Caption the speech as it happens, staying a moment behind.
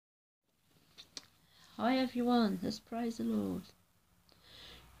Hi everyone, let's praise the Lord.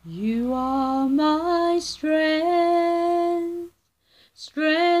 You are my strength,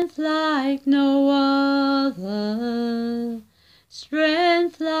 strength like no other,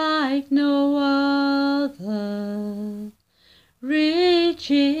 strength like no other,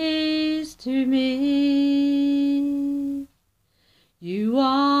 reaches to me. You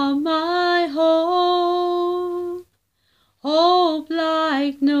are my hope, hope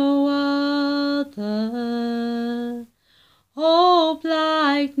like no other, hope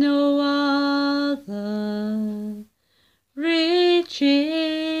like no other,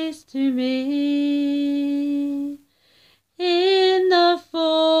 reaches to me. In the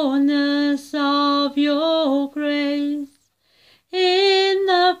fullness of your grace, in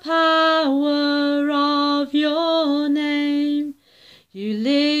the power of your name, you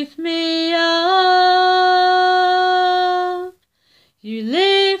lift me up, you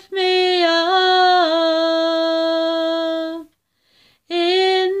lift me up.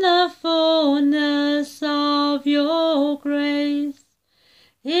 In the fullness of your grace,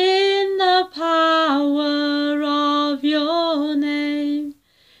 in the power of your name,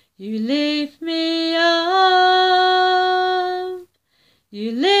 you lift me up,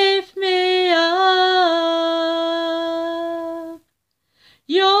 you lift me up.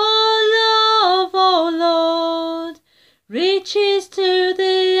 Your love, oh Lord, reaches to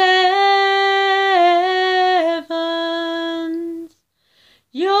the heavens.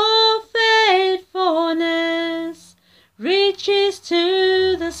 Your faithfulness reaches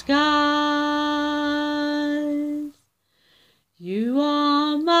to the skies. You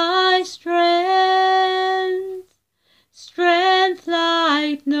are my strength, strength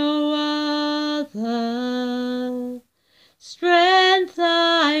like no other, strength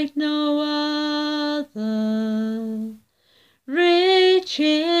like no other,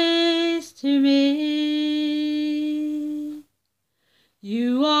 reaches to me.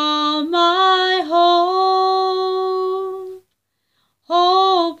 You are my hope,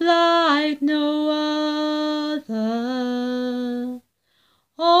 hope like no other,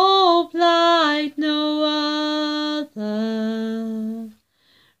 hope like no other,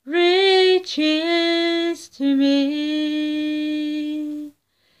 reaches to me.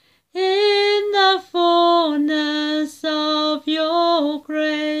 In the fullness of your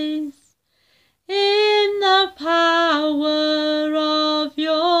grace, in the power of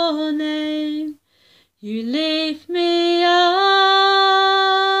your name, you lift me up,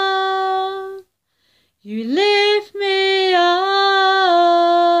 you lift me up.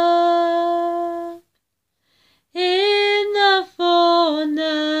 In the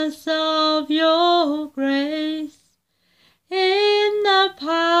fullness of your grace, in the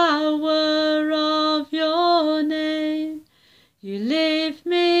power of your name, you lift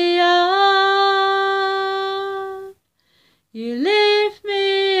me up, you lift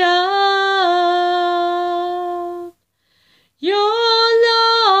me up. Your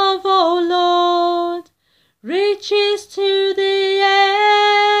love, oh Lord, reaches to the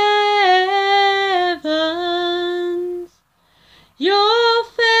heavens. Your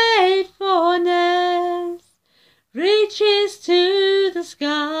faithfulness reaches to the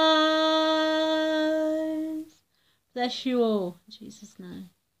skies. Bless you all, in Jesus'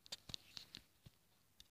 name.